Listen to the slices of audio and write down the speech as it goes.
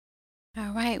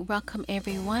All right, welcome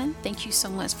everyone. Thank you so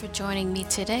much for joining me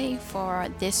today for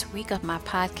this week of my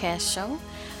podcast show,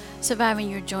 Surviving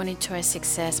Your Journey Towards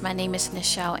Success. My name is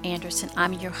Nichelle Anderson.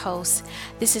 I'm your host.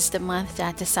 This is the month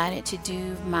that I decided to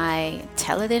do my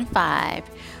Tell It in 5,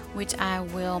 which I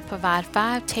will provide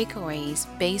 5 takeaways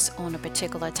based on a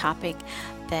particular topic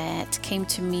that came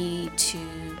to me to,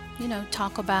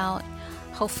 talk about.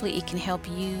 Hopefully, it can help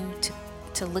you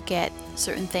to look at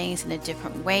certain things in a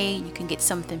different way. You can get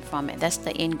something from it. That's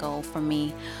the end goal for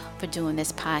me for doing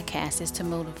this podcast, is to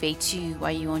motivate you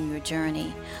while you're on your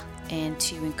journey and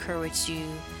to encourage you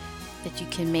that you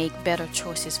can make better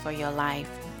choices for your life,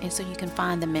 and so you can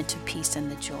find the mental peace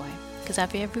and the joy, because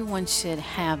everyone should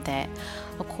have that.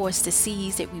 Of course, the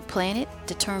seeds that we planted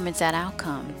determines that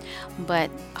outcome,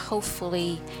 but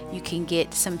hopefully you can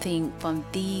get something from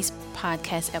these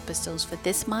podcast episodes for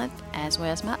this month, as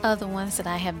well as my other ones that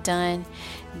I have done,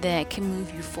 that can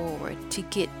move you forward to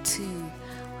get to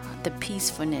the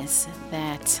peacefulness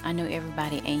that I know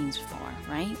everybody aims for,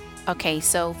 right? Okay,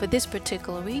 so for this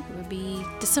particular week, it will be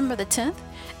December the 10th,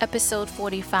 episode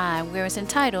 45, where it's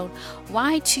entitled,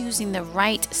 Why Choosing the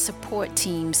Right Support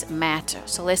Teams Matter.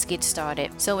 So let's get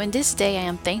started. So in this day, I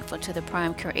am thankful to the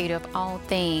prime creator of all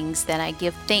things, that I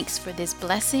give thanks for this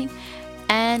blessing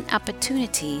and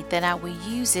opportunity, that I will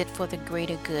use it for the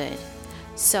greater good.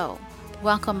 So,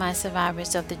 welcome, my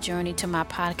survivors of the journey, to my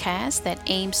podcast that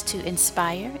aims to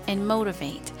inspire and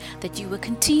motivate, that you will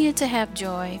continue to have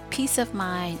joy, peace of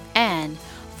mind, and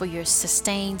for your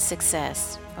sustained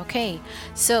success. Okay,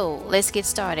 so let's get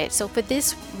started. So for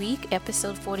this week,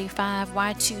 episode 45,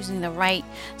 why choosing the right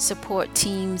support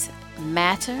teams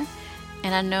matter.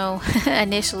 And I know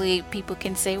initially people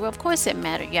can say, well, of course it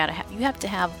matters. You have to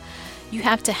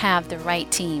have the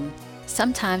right team.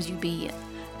 Sometimes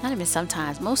not even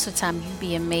sometimes, most of the time, you'd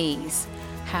be amazed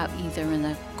how, either in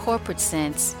the corporate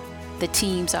sense, the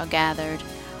teams are gathered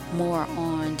more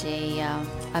on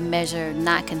a measure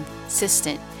not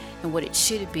consistent in what it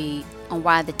should be, on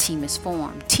why the team is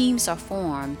formed. Teams are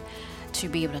formed to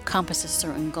be able to accomplish a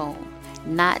certain goal,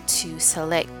 not to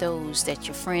select those that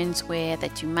you're friends with,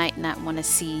 that you might not want to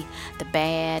see the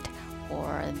bad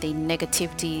or the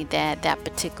negativity that that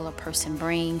particular person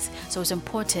brings. So it's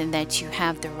important that you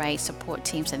have the right support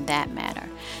teams in that matter.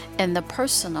 And the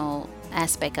personal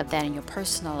aspect of that in your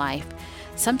personal life,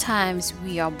 sometimes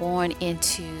we are born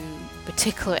into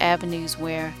particular avenues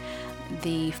where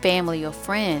the family or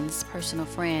friends, personal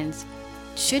friends,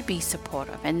 should be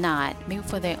supportive and not, maybe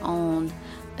for their own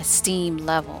esteem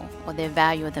level or their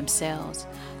value of themselves.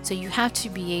 So you have to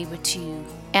be able to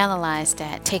analyze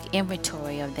that, take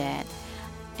inventory of that,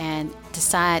 and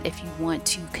decide if you want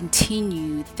to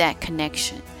continue that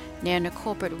connection. Now, in the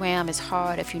corporate realm, it's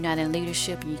hard if you're not in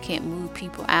leadership and you can't move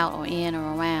people out or in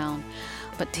or around.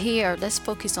 But here, let's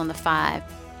focus on the 5,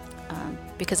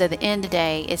 because at the end of the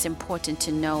day, it's important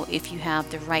to know if you have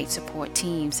the right support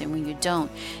teams. And when you don't,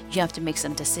 you have to make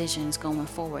some decisions going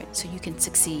forward so you can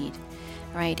succeed,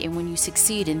 right? And when you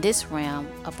succeed in this realm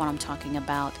of what I'm talking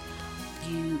about,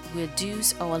 you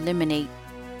reduce or eliminate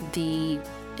the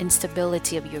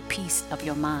instability of your peace of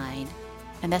your mind.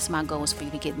 And that's my goal, is for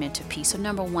you to get mental peace. So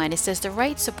number 1, it says the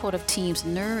right supportive teams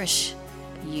nourish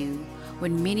you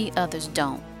when many others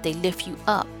don't. They lift you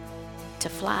up to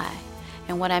fly.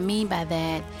 And what I mean by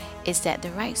that is that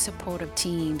the right supportive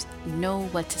teams know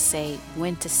what to say,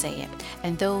 when to say it.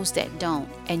 And those that don't,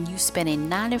 and you spending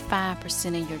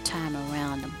 95% of your time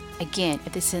around them. Again,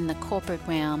 if it's in the corporate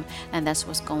realm and that's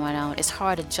what's going on, it's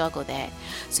hard to juggle that.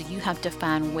 So you have to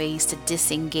find ways to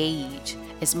disengage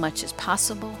as much as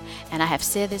possible. And I have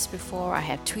said this before, I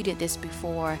have tweeted this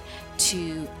before,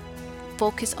 to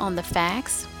focus on the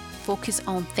facts, focus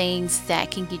on things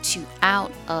that can get you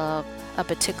out of a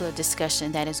particular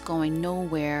discussion that is going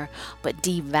nowhere but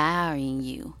devaluing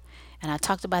you. And I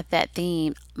talked about that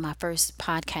theme my first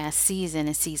podcast season,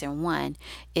 in season 1,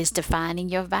 is defining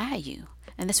your value.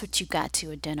 And that's what you got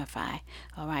to identify.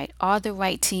 All right. Are the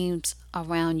right teams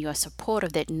around you are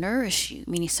supportive, that nourish you,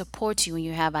 meaning support you when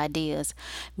you have ideas,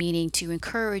 meaning to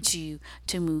encourage you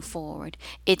to move forward.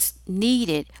 It's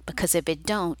needed, because if it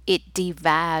don't, it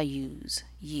devalues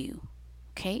you.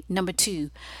 Okay. Number 2,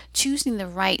 choosing the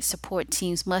right support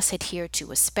teams must adhere to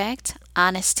respect,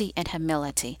 honesty, and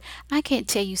humility. I can't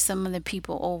tell you some of the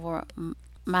people over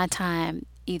my time,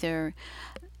 either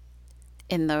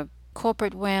in the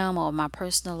corporate realm or my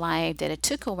personal life, that it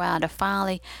took a while to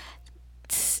finally,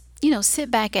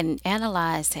 sit back and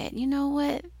analyze that. You know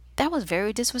what? That was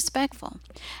very disrespectful.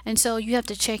 And so you have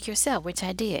to check yourself, which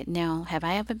I did. Now, have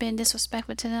I ever been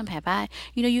disrespectful to them? Have I,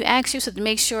 you ask yourself to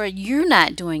make sure you're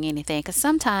not doing anything, because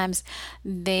sometimes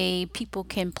people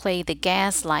can play the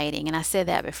gaslighting, and I said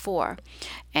that before.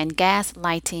 And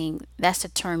gaslighting, that's the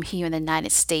term here in the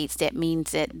United States that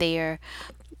means that they're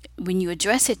when you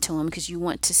address it to them because you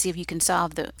want to see if you can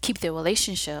keep the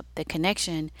relationship, the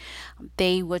connection,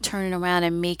 they will turn it around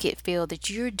and make it feel that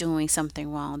you're doing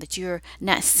something wrong, that you're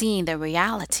not seeing the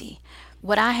reality.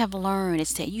 What I have learned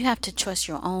is that you have to trust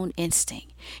your own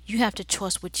instinct. You have to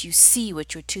trust what you see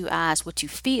with your two eyes, what you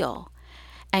feel,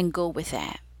 and go with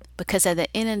that. Because at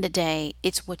the end of the day,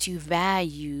 it's what you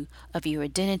value of your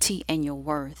identity and your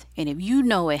worth. And if you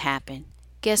know it happened,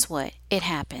 guess what? It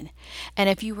happened. And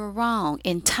if you were wrong,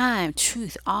 in time,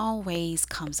 truth always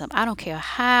comes up. I don't care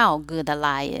how good the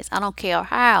lie is. I don't care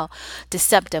how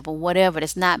deceptive or whatever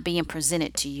that's not being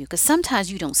presented to you. Because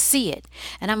sometimes you don't see it.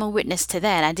 And I'm a witness to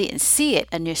that. I didn't see it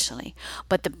initially.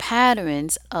 But the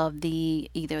patterns of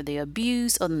either the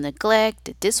abuse or the neglect,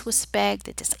 the disrespect,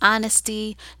 the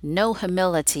dishonesty, no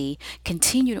humility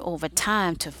continued over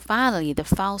time to finally the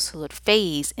falsehood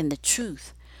fades and the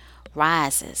truth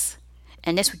rises.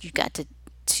 And that's what you got to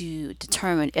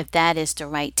determine if that is the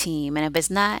right team. And if it's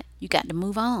not, you got to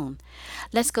move on.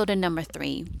 Let's go to number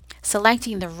 3.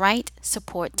 Selecting the right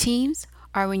support teams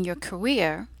are in your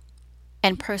career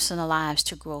and personal lives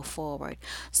to grow forward.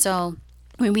 So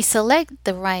when we select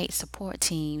the right support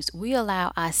teams, we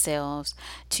allow ourselves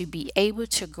to be able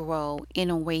to grow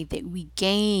in a way that we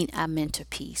gain our mental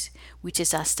peace, which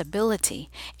is our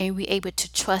stability, and we're able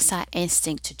to trust our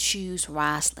instinct to choose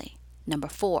wisely. Number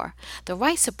 4, the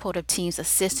right supportive teams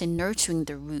assist in nurturing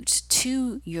the roots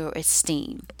to your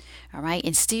esteem, all right,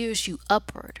 and steers you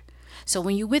upward. So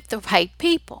when you're with the right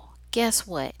people, guess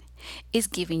what? It's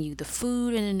giving you the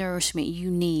food and the nourishment you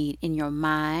need in your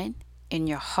mind, in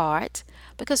your heart,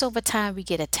 because over time we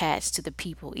get attached to the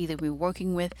people. Either we're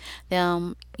working with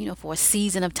them, for a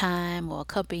season of time or a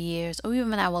couple of years, or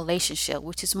even in our relationship,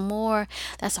 which is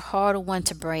that's a harder one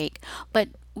to break. But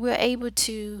we're able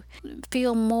to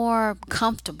feel more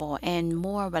comfortable and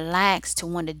more relaxed to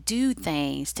want to do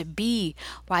things, to be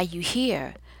while you're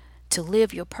here, to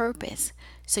live your purpose.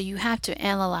 So you have to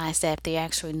analyze that if they're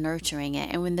actually nurturing it.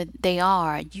 And when they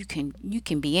are, you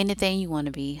can be anything you want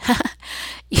to be.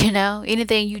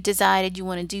 Anything you decided you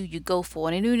want to do, you go for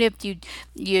it. And even if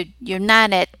you're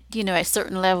not at a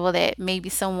certain level that maybe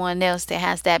someone else that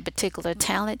has that particular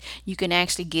talent, you can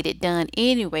actually get it done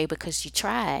anyway because you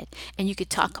tried, and you could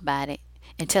talk about it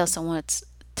and tell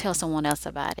someone else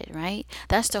about it, right?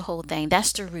 That's the whole thing.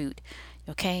 That's the root.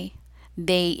 Okay?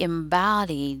 They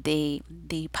embody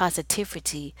the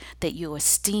positivity that your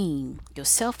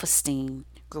self-esteem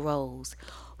grows.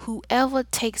 Whoever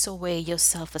takes away your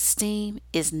self-esteem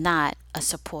is not a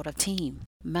supportive team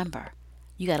member.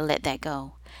 You got to let that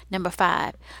go. Number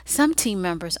 5, some team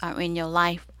members are in your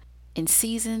life in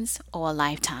seasons or a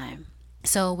lifetime.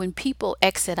 So when people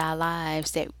exit our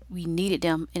lives that we needed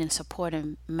them in a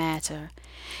supportive matter,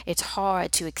 it's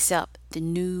hard to accept the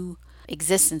new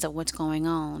existence of what's going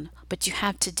on. But you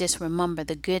have to just remember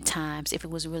the good times. If it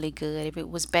was really good, if it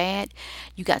was bad,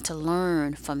 you got to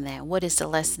learn from that. What is the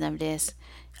lesson of this?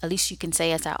 At least you can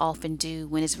say, as I often do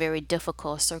when it's very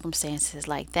difficult circumstances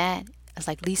like that, it's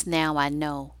like, at least now I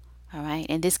know. All right.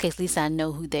 In this case, at least I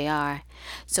know who they are.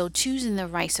 So choosing the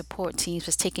right support teams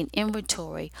is taking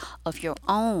inventory of your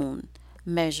own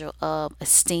measure of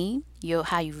esteem,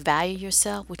 how you value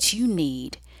yourself, what you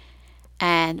need,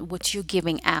 and what you're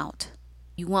giving out.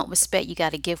 You want respect, you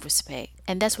got to give respect.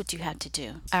 And that's what you have to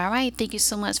do. All right. Thank you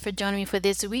so much for joining me for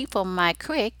this week for my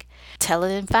quick Tell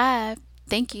It in 5.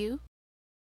 Thank you.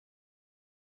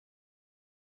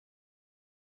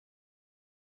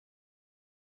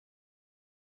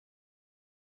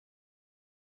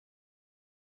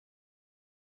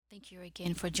 Thank you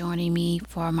again for joining me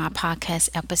for my podcast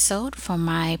episode from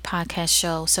my podcast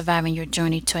show, Surviving Your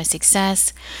Journey to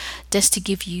Success, just to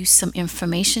give you some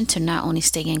information to not only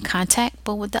stay in contact,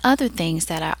 but with the other things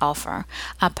that I offer.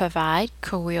 I provide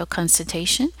career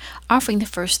consultation, offering the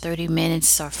first 30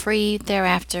 minutes are free.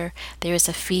 Thereafter, there is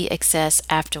a fee access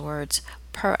afterwards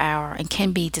per hour and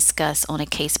can be discussed on a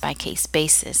case-by-case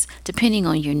basis, depending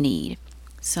on your need.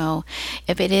 So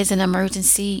if it is an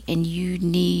emergency and you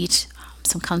need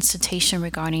some consultation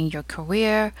regarding your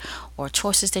career or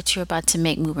choices that you're about to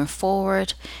make moving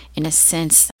forward, in a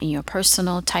sense, in your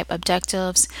personal type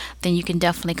objectives, then you can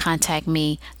definitely contact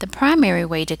me. The primary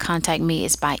way to contact me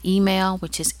is by email,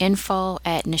 which is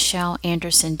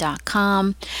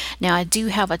info@nichelleanderson.com. Now, I do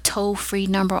have a toll-free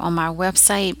number on my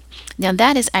website. Now,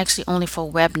 that is actually only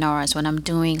for webinars when I'm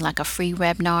doing like a free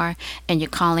webinar and you're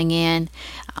calling in.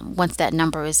 Once that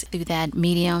number is through that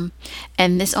medium,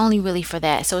 and it's only really for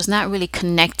that, so it's not really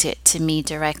connected to me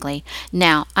directly.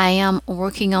 Now I am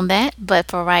working on that,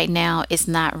 but for right now it's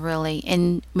not really,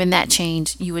 and when that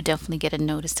change you would definitely get a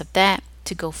notice of that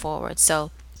to go forward.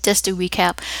 So just to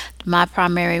recap, my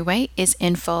primary way is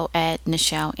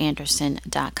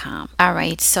info@nichelleanderson.com. All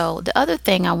right, so the other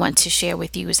thing I want to share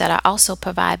with you is that I also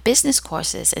provide business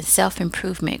courses and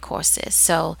self-improvement courses.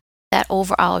 So that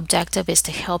overall objective is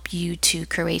to help you to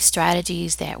create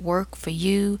strategies that work for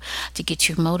you, to get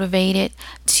you motivated,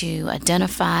 to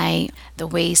identify the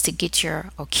ways to get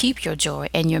your or keep your joy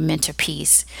and your mental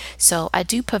peace. So I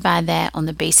do provide that on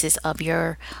the basis of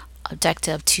your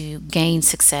objective to gain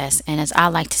success, and as I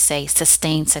like to say,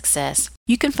 sustain success.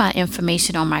 You can find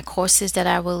information on my courses that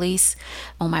I release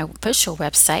on my official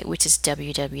website, which is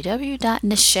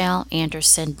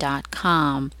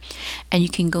www.nichelleanderson.com. And you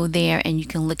can go there and you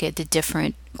can look at the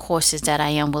different courses that I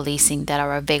am releasing that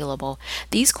are available.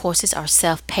 These courses are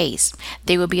self-paced.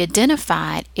 They will be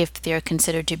identified if they're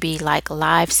considered to be like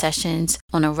live sessions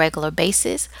on a regular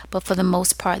basis, but for the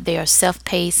most part, they are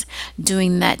self-paced.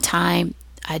 During that time,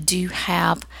 I do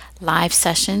have live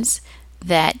sessions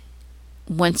that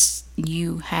once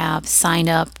you have signed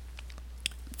up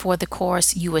for the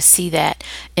course, you will see that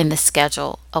in the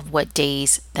schedule of what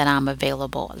days that I'm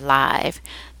available live,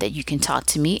 that you can talk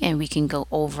to me and we can go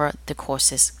over the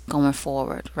courses going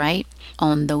forward, right,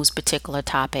 on those particular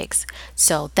topics.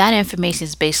 So that information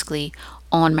is basically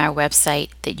on my website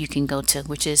that you can go to,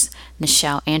 which is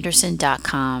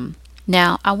nichelleanderson.com.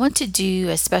 Now, I want to do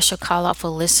a special call out for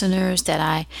listeners that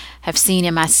I have seen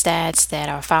in my stats that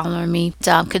are following me,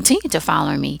 continue to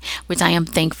follow me, which I am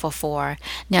thankful for.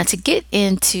 Now, to get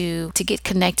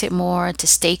connected more, to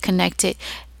stay connected,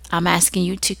 I'm asking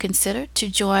you to consider to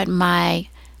join my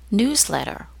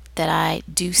newsletter that I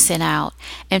do send out.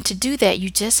 And to do that, you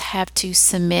just have to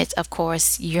submit, of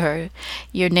course, your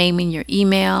name and your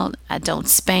email. I don't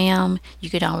spam. You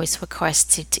could always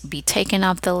request to be taken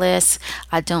off the list.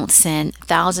 I don't send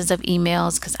thousands of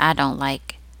emails because I don't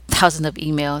like thousands of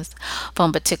emails from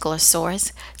a particular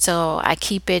source. So I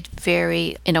keep it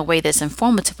very in a way that's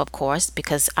informative, of course,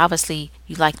 because obviously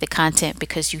you like the content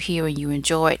because you hear and you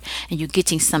enjoy it and you're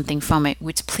getting something from it,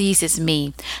 which pleases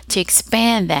me. To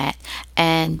expand that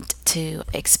and to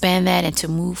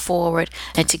move forward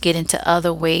and to get into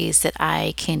other ways that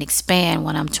I can expand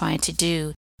what I'm trying to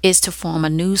do is to form a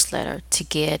newsletter, to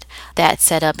get that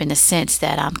set up in the sense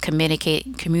that I'm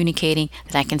communicating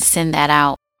that I can send that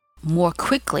out more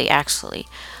quickly, actually,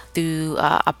 through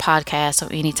a podcast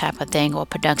or any type of thing or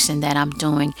production that I'm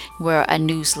doing, where a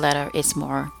newsletter is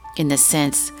more, in the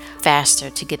sense,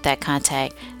 faster to get that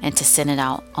contact and to send it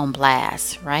out on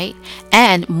blast, right?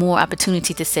 And more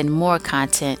opportunity to send more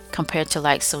content compared to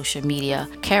like social media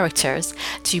characters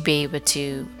to be able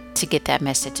to get that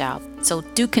message out. So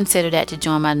do consider that to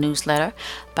join my newsletter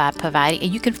by providing,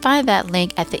 and you can find that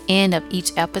link at the end of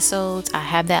each episode. I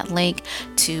have that link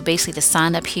to basically to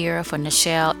sign up here for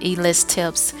Nichelle E-List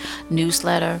Tips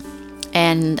newsletter.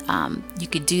 And you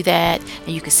could do that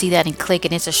and you can see that and click,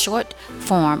 and it's a short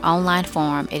form, online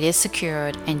form. It is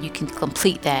secured and you can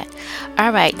complete that.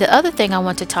 All right, the other thing I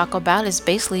want to talk about is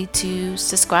basically to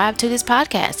subscribe to this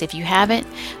podcast. If you haven't,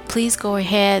 please go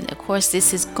ahead. Of course,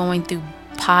 this is going through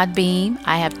Podbeam.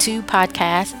 I have 2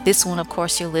 podcasts. This one, of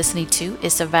course, you're listening to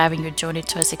is Surviving Your Journey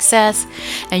to Success.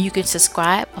 And you can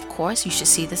subscribe. Of course, you should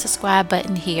see the subscribe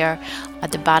button here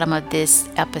at the bottom of this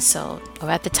episode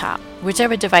or at the top,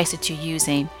 whichever device that you're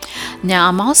using. Now,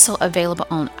 I'm also available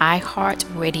on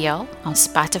iHeartRadio, on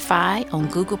Spotify, on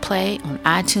Google Play, on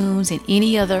iTunes, and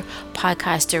any other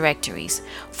podcast directories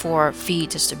for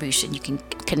feed distribution. You can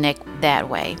connect that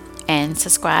way and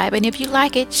subscribe, and if you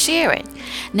like it, share it.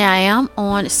 Now, I am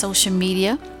on social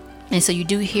media, and so you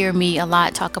do hear me a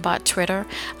lot talk about Twitter.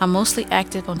 I'm mostly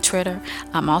active on Twitter.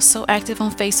 I'm also active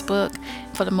on Facebook.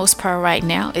 For the most part right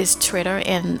now is Twitter,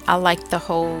 and I like the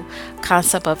whole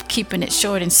concept of keeping it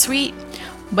short and sweet,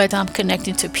 but I'm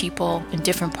connecting to people in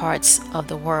different parts of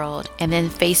the world. And then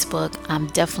Facebook, I'm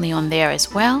definitely on there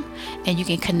as well, and you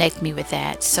can connect me with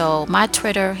that. So my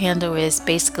Twitter handle is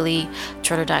basically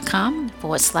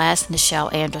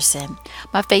twitter.com/Nichelle Anderson.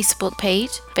 My Facebook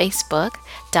page,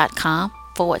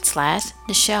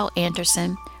 facebook.com/Nichelle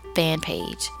Anderson fan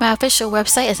page. My official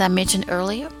website, as I mentioned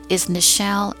earlier, is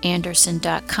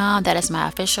NichelleAnderson.com. That is my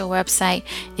official website.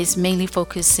 It's mainly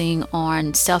focusing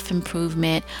on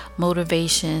self-improvement,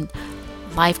 motivation,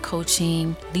 life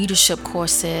coaching, leadership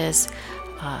courses,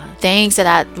 things that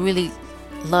I really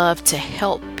love to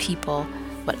help people,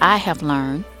 what I have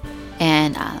learned,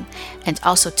 and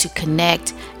also to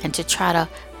connect and to try to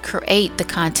create the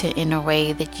content in a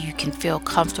way that you can feel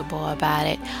comfortable about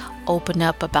it, open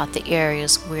up about the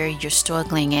areas where you're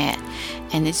struggling at.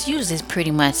 And it's usually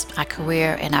pretty much our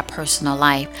career and our personal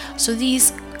life. So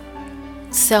these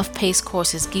self-paced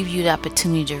courses give you the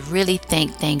opportunity to really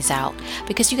think things out,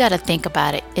 because you got to think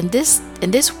about it. In this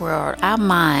world, our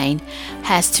mind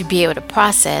has to be able to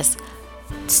process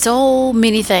so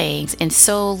many things in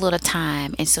so little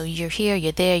time. And so you're here,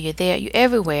 you're there, you're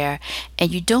everywhere,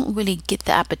 and you don't really get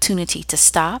the opportunity to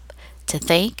stop, to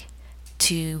think,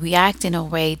 to react in a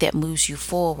way that moves you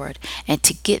forward, and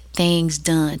to get things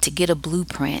done, to get a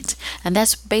blueprint. And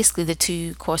that's basically the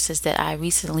two courses that I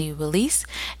recently released,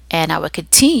 and I will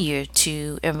continue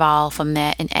to evolve from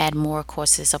that and add more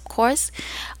courses, of course,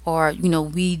 or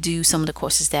redo some of the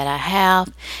courses that I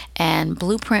have. And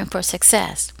Blueprint for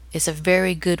Success is a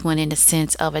very good one, in the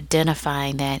sense of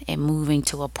identifying that and moving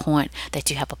to a point that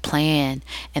you have a plan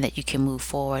and that you can move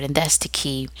forward. And that's the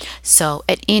key. So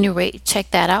at any rate,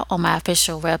 check that out on my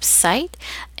official website,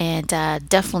 and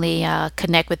definitely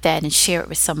connect with that and share it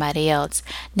with somebody else.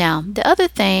 Now, the other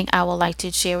thing I would like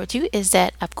to share with you is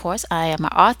that, of course, I am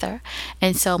an author.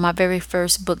 And so my very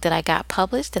first book that I got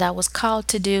published, that I was called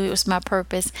to do, it was my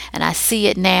purpose, and I see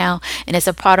it now. And it's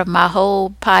a part of my whole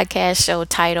podcast show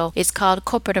title. It's called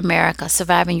Corporate America: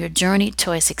 Surviving Your Journey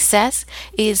Towards Success.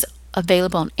 It is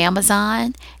available on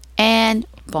Amazon and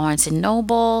Barnes and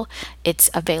Noble. It's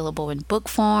available in book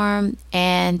form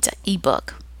and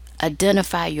ebook.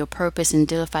 Identify your purpose,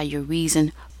 identify your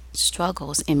reason,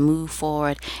 struggles, and move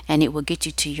forward, and it will get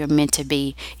you to your meant to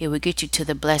be. It will get you to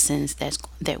the blessings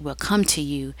that will come to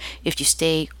you if you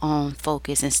stay on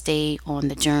focus and stay on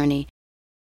the journey.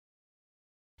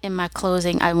 In my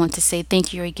closing, I want to say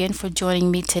thank you again for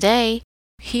joining me today.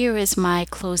 Here is my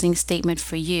closing statement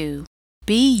for you.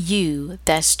 Be you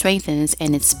that strengthens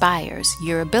and inspires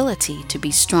your ability to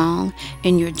be strong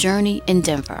in your journey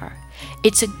endeavor.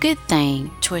 It's a good thing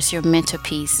towards your mental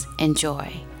peace and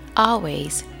joy,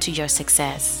 always to your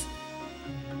success.